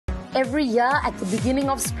Every year at the beginning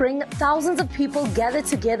of spring, thousands of people gather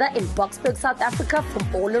together in Boksburg, South Africa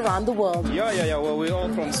from all around the world. Yeah. Well, we're all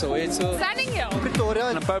from Soweto,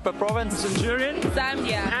 Pretoria, Limpopo Province, Centurion,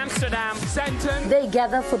 Zambia, Amsterdam, Sandton. They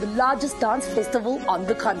gather for the largest dance festival on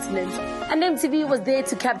the continent. And MTV was there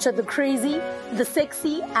to capture the crazy, the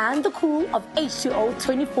sexy, and the cool of H2O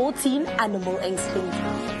 2014 Animal Instinct.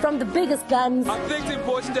 From the biggest guns, I think it's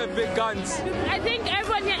important to have big guns. I think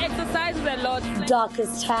everyone here exercises a lot.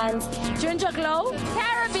 Darkest chants, Ginger glow,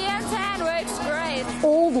 Caribbean tan works great.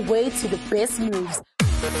 all the way to the best moves.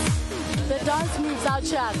 The dance moves out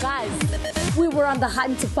here, guys. We were on the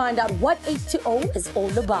hunt to find out what H2O is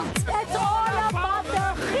all about. It's all about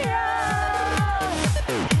the here.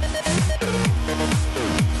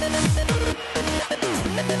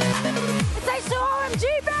 It's H2OMG,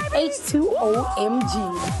 baby. H2OMG.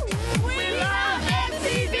 We love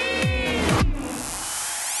MTV.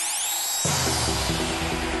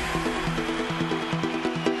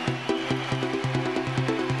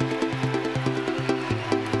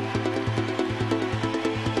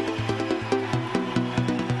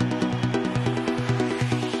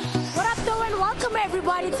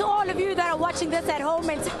 Everybody, to all of you that are watching this at home,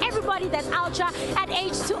 and to everybody that's out here at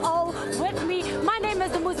H2O with me. My name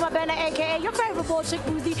is the Mabena, aka your favorite ball chick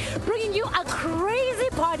Boozy, bringing you a crazy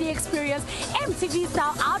party experience, MTV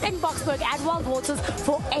style, out in Boksburg at Wild Waters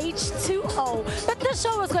for H2O. But this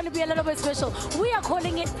show is going to be a little bit special. We are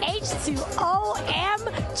calling it H2OMG.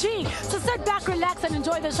 So sit back, relax, and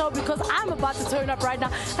enjoy the show, because I'm about to turn up right now.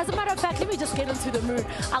 As a matter of fact, let me just get into the mood.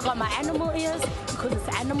 I got my animal ears because it's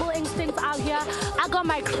animal instincts out here. I got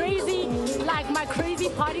my crazy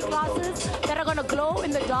party glasses that are gonna glow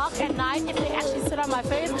in the dark at night if they actually sit on my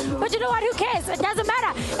face. But you know what? Who cares? It doesn't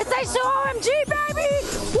matter. It's H2OMG, baby!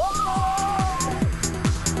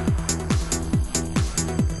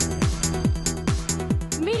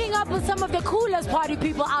 Woo! Meeting up with some of the coolest party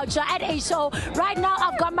people out here at H2O. Right now,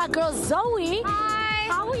 I've got my girl Zoe. Hi.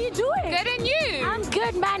 How are you doing? Good, and you? I'm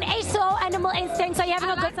good, man. H2O Animal Instinct. So you having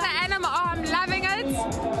a good time? The animal. Oh, I'm loving it.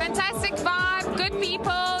 Fantastic vibe. Good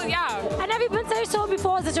people. Yeah. And have you been to H2O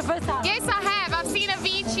before? Is it your first time? Yes, I have. I've seen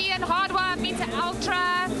Avicii and Hardwire. I've been to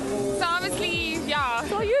Ultra. So obviously, yeah.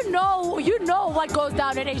 So you know what goes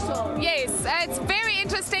down at H2O. Yes, it's very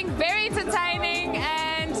interesting, very entertaining,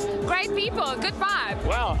 and great people. Good vibe.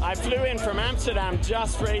 Well, I flew in from Amsterdam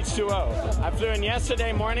just for H2O. I flew in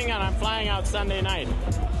yesterday morning and I'm flying out Sunday night.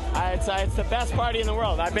 It's the best party in the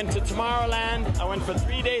world. I've been to Tomorrowland. I went for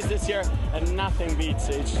 3 days this year, and nothing beats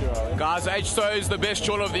H2O. Guys, H2O is the best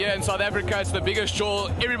show of the year in South Africa. It's the biggest show.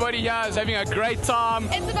 Everybody here is having a great time.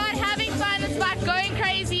 It's about having fun. It's about going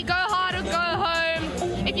crazy, go hard or go home.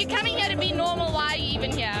 If you're coming here to be normal, why are you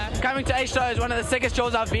even here? Coming to H2O is one of the sickest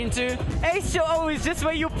shows I've been to. H2O is just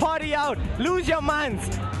where you party out, lose your minds.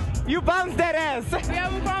 You bounce that ass. We are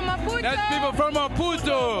from Maputo. That's people from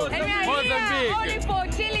Maputo. And we are here only for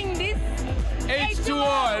chilling this. H2O.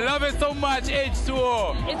 I love it so much,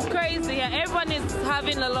 H2O. It's crazy. Yeah, everyone is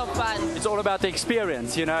having a lot of fun. It's all about the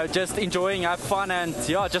experience, you know, just enjoying, have fun, and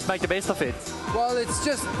yeah, just make the best of it. Well, it's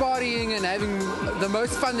just partying and having the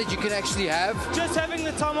most fun that you can actually have. Just having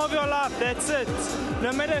the time of your life, that's it.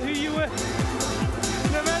 No matter who you were.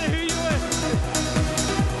 No matter who you were.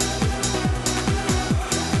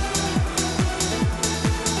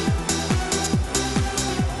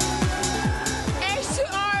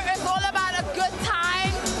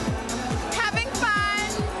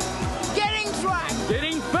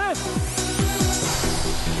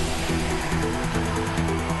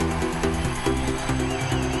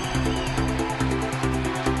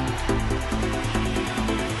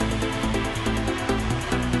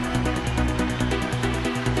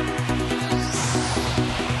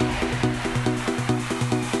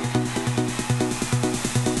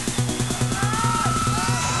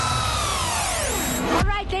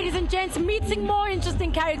 Gents, meeting more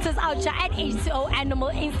interesting characters out here at H2O Animal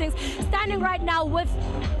Instincts. Standing right now with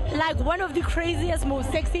like one of the craziest, most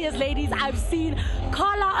sexiest ladies I've seen.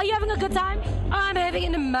 Carla, are you having a good time? I'm having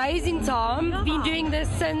an amazing time. I've been doing this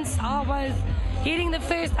since I was hitting the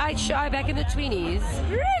first H2O back in the 20s.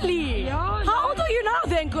 Really? Yeah. How old are you now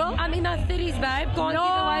then, girl? I'm in my 30s, babe. Can't give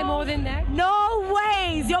away more than that. No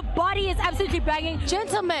ways. Your body is absolutely banging.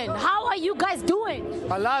 Gentlemen, how are you guys doing?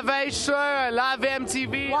 I love H2O. I love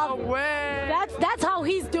MTV. Well, that's how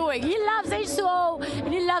he's doing. He loves H2O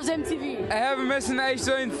and he loves MTV. I haven't missed an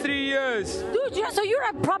H2O in 3 years. Dude, so you're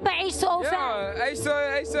a proper H2O fan?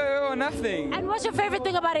 Yeah, H2O or nothing. And what's your favorite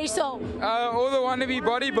thing about H2O? All the wannabe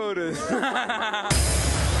bodybuilders.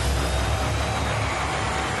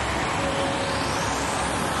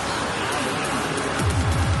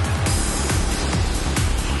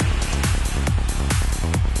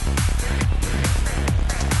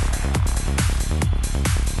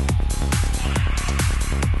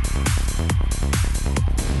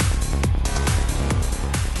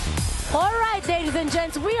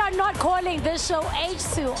 are not calling this show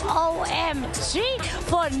H2OMG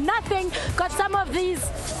for nothing. Got some of these,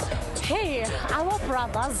 hey, our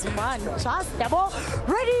brothers, man, just them all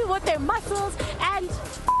ready with their muscles and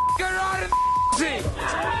Get on and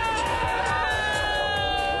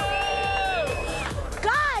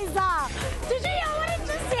guys, did you hear what it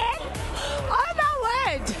just said? Oh my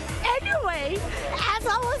word. Anyway, as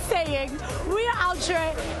I was saying, we are out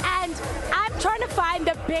here and I'm trying to find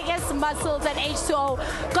the biggest muscles at H2O.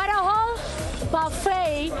 Got a whole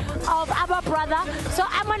buffet of our brother. So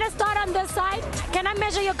I'm gonna start on this side. Can I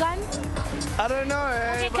measure your gun? I don't know.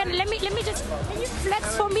 Okay, let me just, can you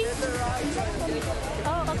flex for me?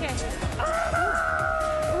 Oh, okay.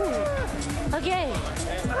 Ooh. Okay.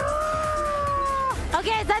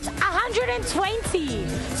 Okay, that's 120.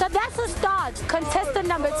 So that's the start. Contestant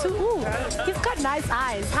number 2. Ooh, he's got nice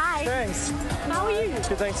eyes. Hi. Thanks. How are you?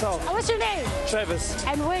 Good, thanks, all. What's your name? Travis.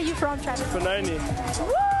 And where are you from, Travis? Benoni.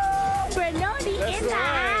 Woo! Benoni in the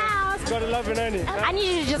house. Gotta love Benoni. I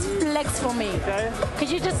need you to just flex for me. Okay. Could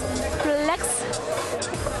you just flex?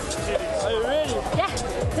 Are you ready? Yeah,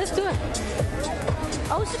 let's do it.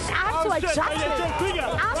 Oh, shit, I have to adjust it. I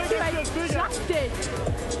have to adjust it.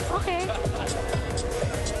 Okay.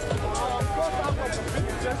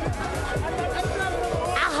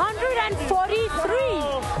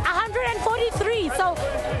 143. So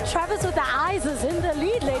Travis with the eyes is in the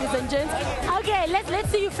lead, ladies and gents. Okay,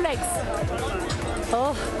 let's see you flex.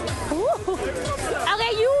 Oh. Woo.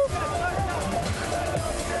 Okay, you.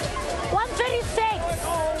 136.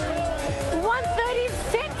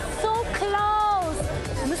 136. So close.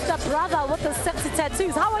 Mr. Brother with the sexy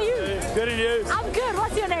tattoos. How are you? Good and you? I'm good.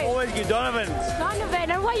 What's your name? Always good. Donovan.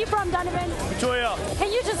 Donovan. And where are you from, Donovan? Victoria.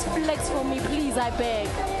 Can you just flex for me, please? I beg.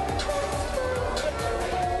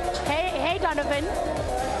 Hey, Donovan.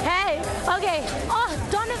 Hey. Okay. Oh,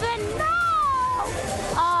 Donovan, no!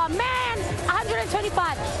 Oh, man.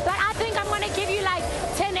 125. But I think I'm going to give you like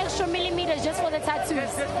 10 extra millimeters just for the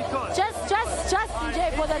tattoos. Just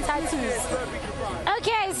DJ for the tattoos.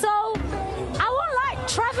 Okay, so I won't lie.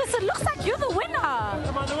 Travis, it looks like you're the winner.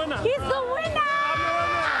 Am I the winner? He's the winner.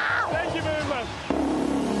 Thank you very much.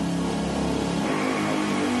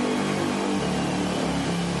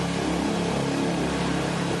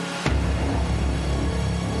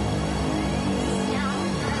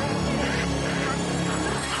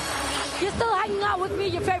 You're still hanging out with me,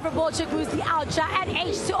 your favorite ball chick, who's the Oucha at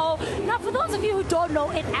H2O. Now, for those of you who don't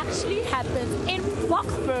know, it actually happens in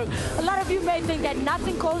Boksburg. A lot of you may think that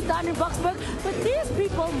nothing goes down in Boksburg, but these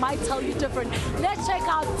people might tell you different. Let's check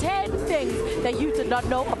out 10 things that you did not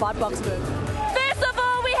know about Boksburg. First of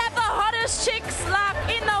all, we have the hottest chicks like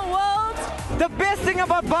in the world. The best thing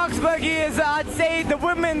about Boksburg is, I'd say, the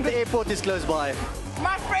women. The airport is close by.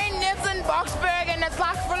 My friend lives in Boksburg and it's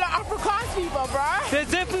like full of Afrikaans people, bro. There's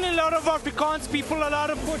definitely a lot of Afrikaans people, a lot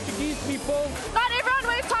of Portuguese people. Not everyone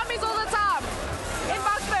wears Tommies all the time in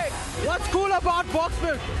Boksburg. What's cool about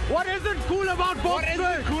Boksburg? What isn't cool about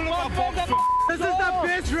Boksburg? This is the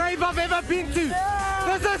best rave I've ever been to.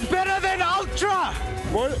 This is better than Ultra.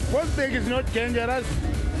 Boksburg is not dangerous.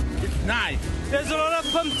 It's nice. There's a lot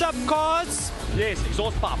of pumped up cars. Yes,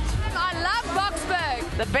 exhaust pumps. I love Boksburg.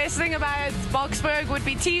 The best thing about Boksburg would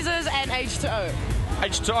be teasers and H2O.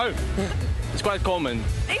 H2O. It's quite common.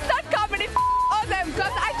 It's not common, it's awesome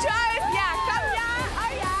because I chose, come here,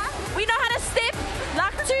 oh yeah. We know how to step,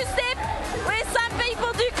 like 2-step, where some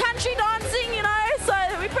people do country dancing, you know, so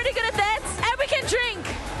we're pretty good at that. And we can drink.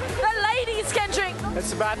 The ladies can drink.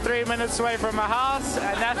 It's about 3 minutes away from my house,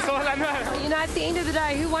 and that's all I know. You know, at the end of the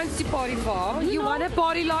day, who wants to party far? You want to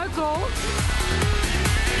party local.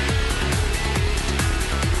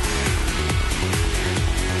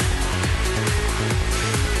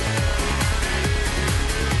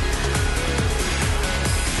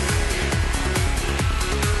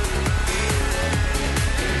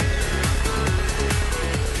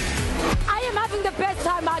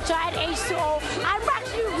 At H2O. I'm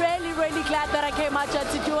actually really glad that I came out here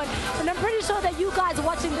to do it, and I'm pretty sure that you guys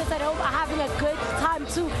watching this at home are having a good time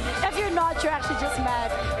too. If you're not, you're actually just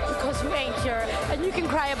mad because we ain't here, and you can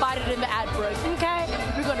cry about it in the ad break, okay?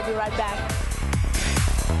 We're gonna be right back.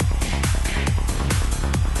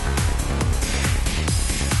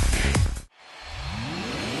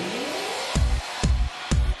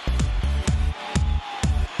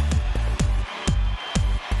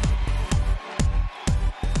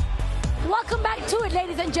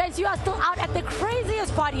 ladies and gents, you are still out at the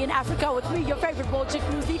craziest party in Africa with me, your favorite ball chick,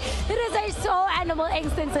 Lucy. It is H2O Animal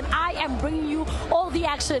Instincts, and I am bringing you all the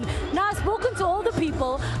action. Now, I've spoken to all the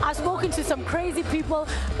people, I've spoken to some crazy people,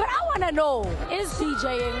 but I want to know, is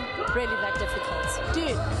DJing really that difficult? Dude,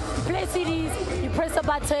 you play CDs, you press a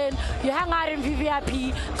button, you hang out in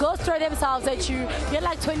VVIP, girls throw themselves at you, you're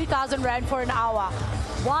like 20,000 Rand for an hour.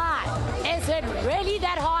 Why? Is it really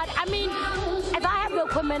that hard? I mean, if I have the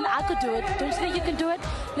equipment, I could do it. Don't you think you can do it?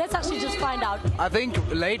 Let's actually just find out. I think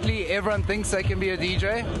lately everyone thinks they can be a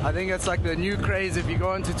DJ. I think it's like the new craze. If you go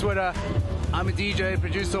onto Twitter, I'm a DJ,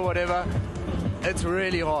 producer, whatever. It's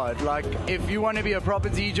really hard. Like, if you want to be a proper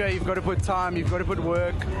DJ, you've got to put time, you've got to put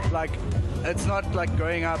work. Like, it's not like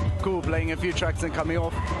going up, cool, playing a few tracks and coming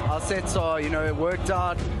off. Our sets are, worked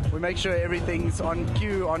out. We make sure everything's on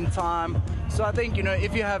cue, on time. So I think,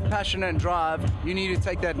 if you have passion and drive, you need to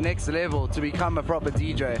take that next level to become a proper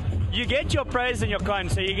DJ. You get your pros and your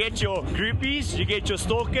cons. So you get your groupies, you get your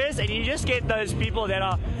stalkers, and you just get those people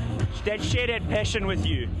that share that passion with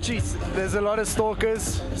you. Jeez, there's a lot of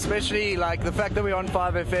stalkers, especially like the fact that we're on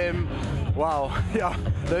 5FM. Wow, yeah,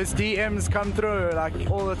 those DMs come through like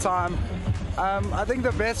all the time. I think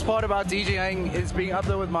the best part about DJing is being up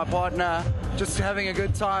there with my partner, just having a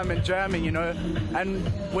good time and jamming, and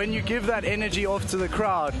when you give that energy off to the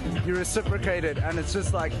crowd, you reciprocate it, and it's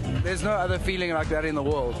just like there's no other feeling like that in the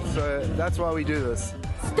world. So that's why we do this.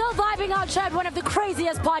 Still vibing out here at one of the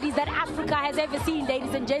craziest parties that Africa has ever seen,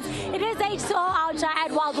 ladies and gents. It is H2O out here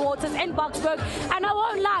at Wild Waters in Boksburg. And I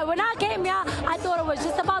won't lie, when I came here, I thought it was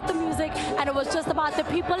just about the music and it was just about the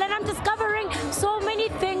people. And I'm discovering so many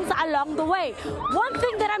things along the way. One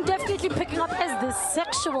thing that I'm definitely picking up is the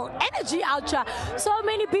sexual energy out here. So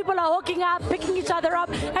many people are hooking up, picking each other up.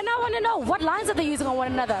 And I want to know, what lines are they using on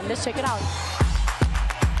one another? Let's check it out.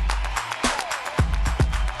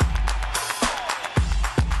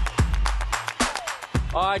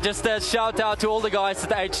 All right, just a shout out to all the guys at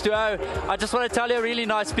the H2O. I just want to tell you a really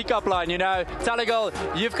nice pickup line, Tell a girl,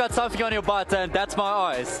 you've got something on your butt and that's my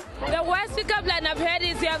eyes. The worst pickup line I've heard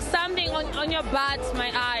is you have something on your butt,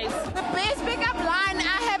 my eyes. The best pickup line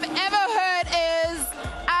I have ever heard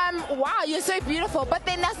is, wow, you're so beautiful. But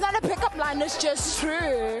then that's not a pickup line, it's just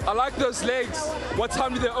true. I like those legs. What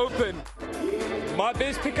time do they open? My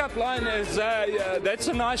best pickup line is, that's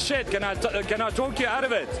a nice shit. Can I talk you out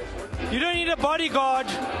of it? You don't need a bodyguard.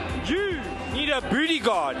 You need a booty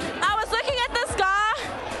guard. I was looking at this guy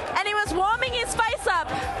and he was warming his face up.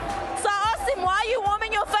 So I asked him, why are you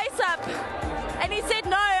warming your face up? And he said,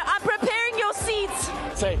 no, I'm preparing your seats.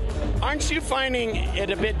 Say, aren't you finding it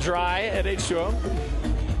a bit dry at H2O?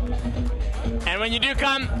 And when you do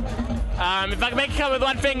come, if I can make it come with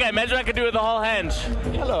one finger, imagine I could do it with the whole hand.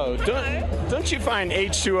 Hello, don't you find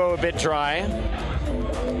H2O a bit dry?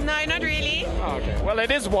 No, not really. Oh, okay. Well, it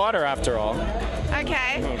is water after all.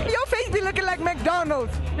 Okay. Your face be looking like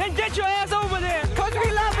McDonald's. Then get your ass over there. Cause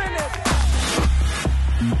we loving it.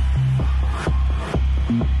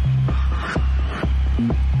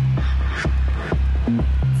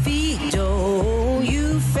 Vito,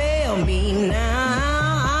 you fail me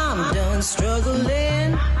now. I'm done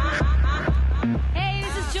struggling. Hey,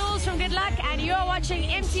 this is Jules from Good Luck, and you're watching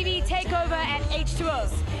MTV Takeover at H2O.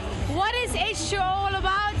 What is H2O all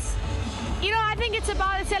about? I think it's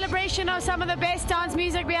about a celebration of some of the best dance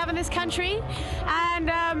music we have in this country, and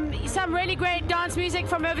some really great dance music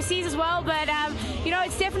from overseas as well. But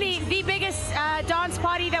it's definitely the biggest dance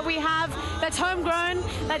party that we have that's homegrown,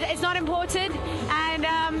 that is not imported, and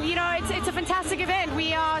it's a fantastic event.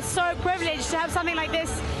 We are so privileged to have something like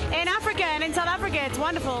this in Africa and in South Africa. It's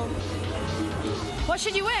wonderful. What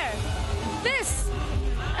should you wear? This.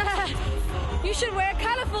 You should wear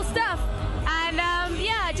colorful stuff. And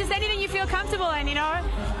just anything you feel comfortable in,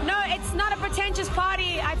 No, it's not a pretentious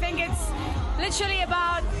party. I think it's literally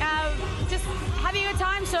about just having a good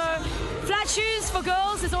time. So flat shoes for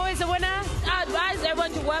girls is always a winner. I advise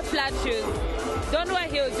everyone to wear flat shoes. Don't wear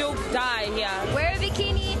heels, you'll die here. Wear a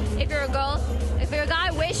bikini if you're a girl. If you're a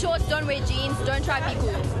guy, wear shorts, don't wear jeans, don't try to be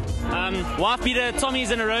cool. Wife beater,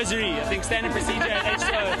 Tommy's and a rosary. I think standard procedure at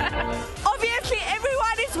H2O. Obviously,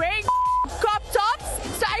 everyone is wearing crop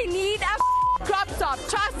tops, so I need a crop top.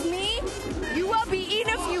 Trust me, you will be in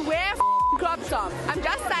if you wear crop top. I'm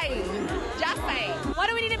just saying. Just saying. What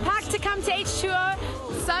do we need to pack to come to H2O?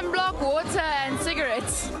 Sunblock, water, and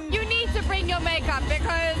cigarettes. You need to bring your makeup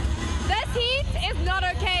because this heat is not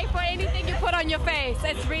okay for anything you put on your face.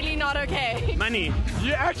 It's really not okay. Money.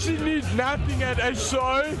 You actually need nothing at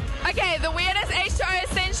H2O. Okay, the weirdest H2O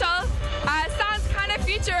essential sounds kind of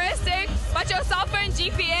futuristic, but your cell phone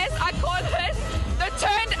GPS, I call it the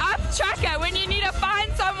turned up tracker. When you need to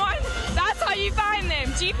find someone, that's how you find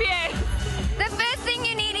them? GPS. The first thing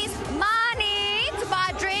you need is money to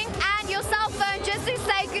buy a drink and your cell phone just to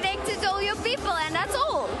stay connected to all your people, and that's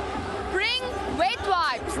all. Bring wet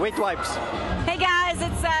wipes. Wet wipes. Hey guys,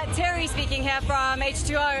 it's Terry speaking here from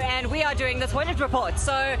H2O, and we are doing the toilet report.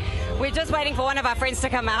 So we're just waiting for one of our friends to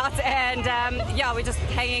come out, and yeah, we're just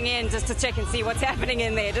hanging in just to check and see what's happening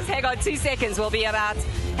in there. Just hang on 2 seconds, we'll be about,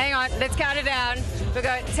 hang on, let's count it down. We'll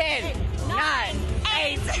go 10, 9,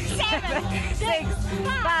 8, 7, 6,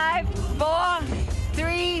 5, 4,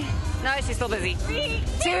 3, no, she's still busy. 3,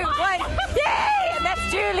 2, 1, yay! And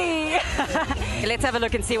that's Julie! Let's have a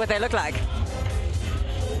look and see what they look like.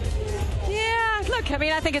 Yeah, look, I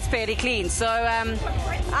mean, I think it's fairly clean. So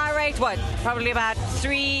I rate what? Probably about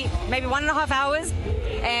 3, maybe 1.5 hours.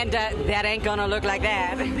 And that ain't gonna look like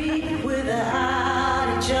that.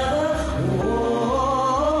 Without each other,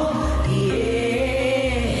 oh,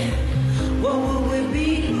 yeah. What would we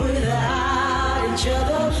be without each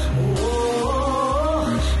other? Oh,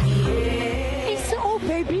 yeah. H2O,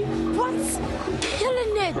 baby. What's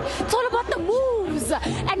killing it? It's all about the moves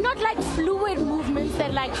and not like fluid movements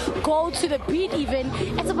that like go to the beat even.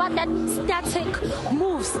 It's about that static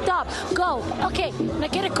move. Stop. Go. Okay. Now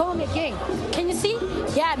get it going again. Can you see?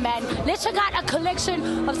 Yeah, man. Let's check out a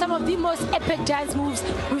collection of some of the most epic dance moves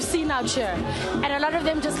we've seen out here. And a lot of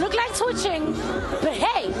them just look like switching. But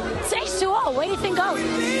hey, it's H2O. Where do you think goes?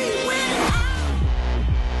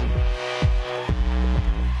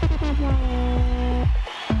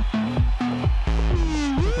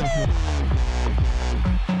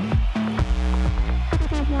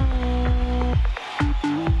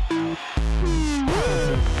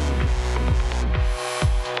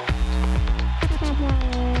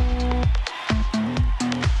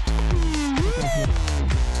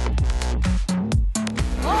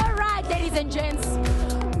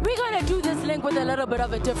 With a little bit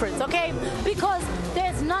of a difference, okay? Because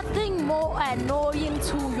there's nothing more annoying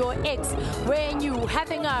to your ex when you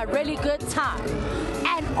having a really good time.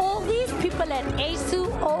 And all these people at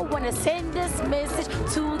H2O want to send this message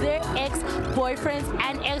to their ex-boyfriends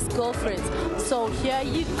and ex-girlfriends. So here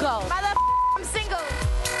you go. I'm single.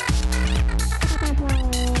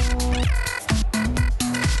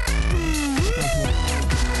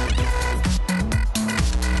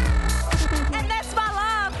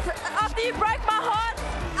 You broke my heart.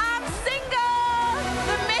 I'm single.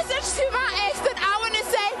 The message to my ex that I want to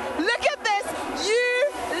say, look at this. You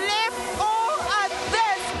left all of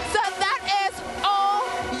this. So that is all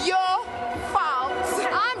your fault.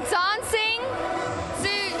 I'm dancing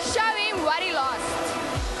to show him what he lost.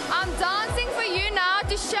 I'm dancing for you now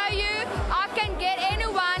to show you I can get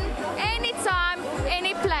anyone, anytime,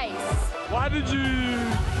 any place. Why did you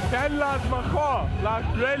vandalize my car? Like,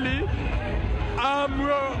 really? We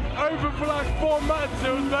were over for like 4 months.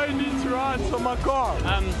 There was no need to ride on my car.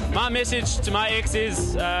 My message to my ex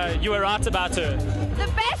is you were right about her. The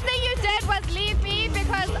best thing you did was leave me,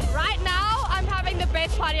 because right now I'm having the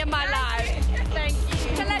best party of my life. Thank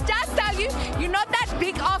you. Can I just tell you, you're not that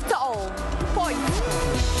big after all. Point.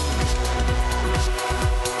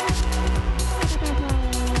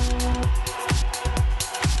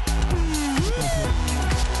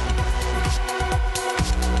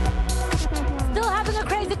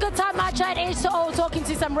 Good time out here at H2O, talking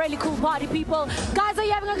to some really cool party people. Guys, are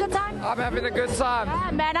you having a good time? I'm having a good time. Yeah,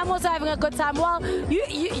 man, I'm also having a good time. Well,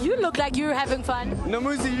 you look like you're having fun.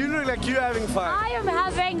 Namuzi, you look like you're having fun. I am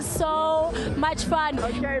having so much fun.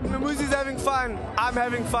 Okay, Namuzi's having fun. I'm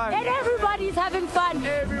having fun. And everybody's having fun.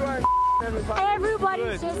 Everyone's having fun.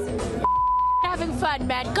 Everybody's just having fun,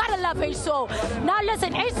 man. Gotta love H2O. Now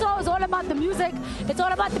listen, H2O is all about the music, it's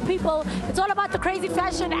all about the people, it's all about the crazy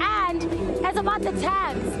fashion, and it's about the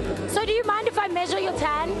tans. So do you mind if I measure your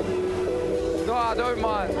tan? No, I don't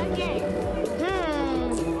mind. Okay.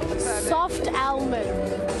 Soft almond.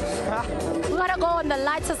 We gotta go on the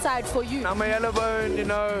lighter side for you. I'm a yellow bone, you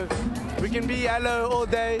know. We can be yellow all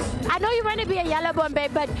day. I know you want to be a yellow bone,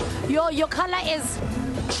 babe, but your color is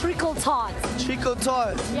treacle tart. Treacle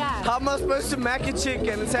tart? Yeah. How am I supposed to mac a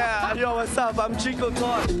chicken and say, yo, what's up? I'm treacle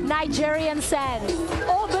tart. Nigerian sand.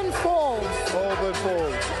 Auburn Falls. Auburn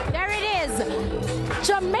Falls. There it is.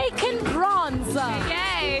 Jamaican bronze.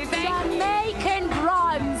 Yay, Jamaican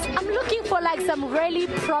bronze. I'm looking for like some really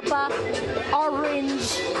proper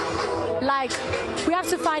orange. Like, we have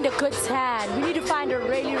to find a good tan. We need to find a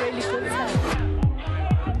really, really good tan.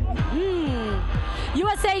 You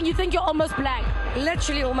were saying you think you're almost black.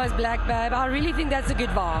 Literally almost black, babe. I really think that's a good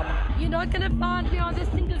vibe. You're not going to find me on this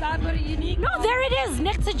thing because I've got a unique... No, there it is.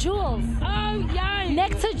 Next to Jules. Oh, yeah.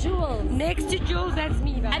 Next to Jules. Next to Jules, that's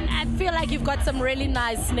me, babe. And I feel like you've got some really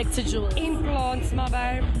nice next to Jules. Implants, my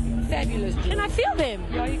babe. fabulous. Can I feel them?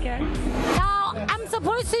 Yeah, you can. Now, I'm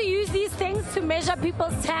supposed to use these things to measure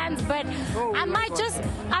people's tans, but I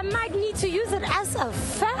might need to use it as a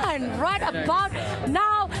fan right about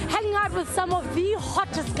now, hanging out with some of the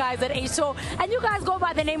hottest guys at H2O. And you guys go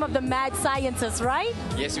by the name of the Mad Scientists, right?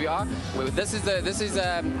 Yes, we are. This is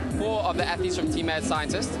 4 of the athletes from Team Mad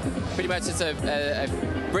Scientists. Pretty much it's a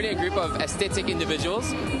brilliant group of aesthetic individuals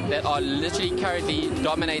that are literally currently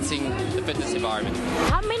dominating the fitness environment.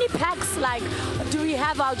 How many packs do we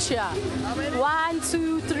have out here? 1,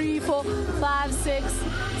 2, 3, 4, 5, 6,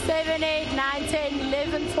 7, 8, 9, 10,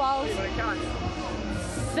 11, 12,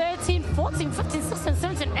 13, 14, 15, 16,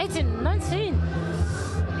 17, 18, 19,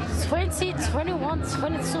 20, 21,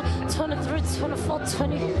 22, 23, 24,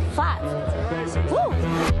 25. Woo!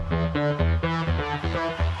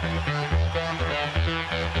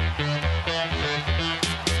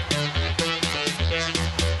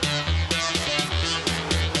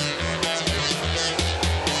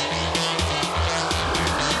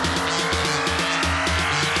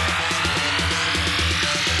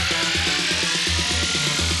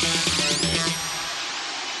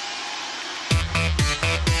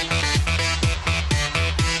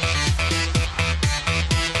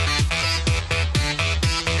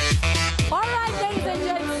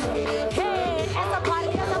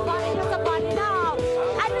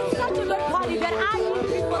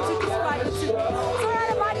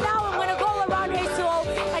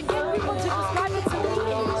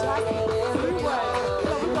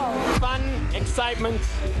 Excitement,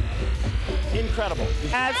 incredible,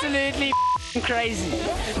 absolutely crazy.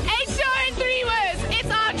 H2O in 3 words, it's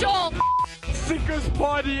our job. Sickest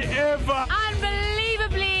party ever.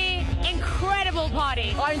 Unbelievably incredible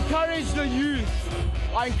party. I encourage the youth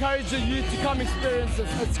to come experience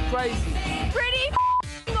this. It's crazy. Pretty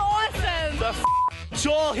awesome. The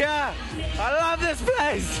jewel here. I love this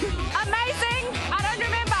place. Amazing. I don't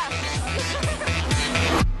remember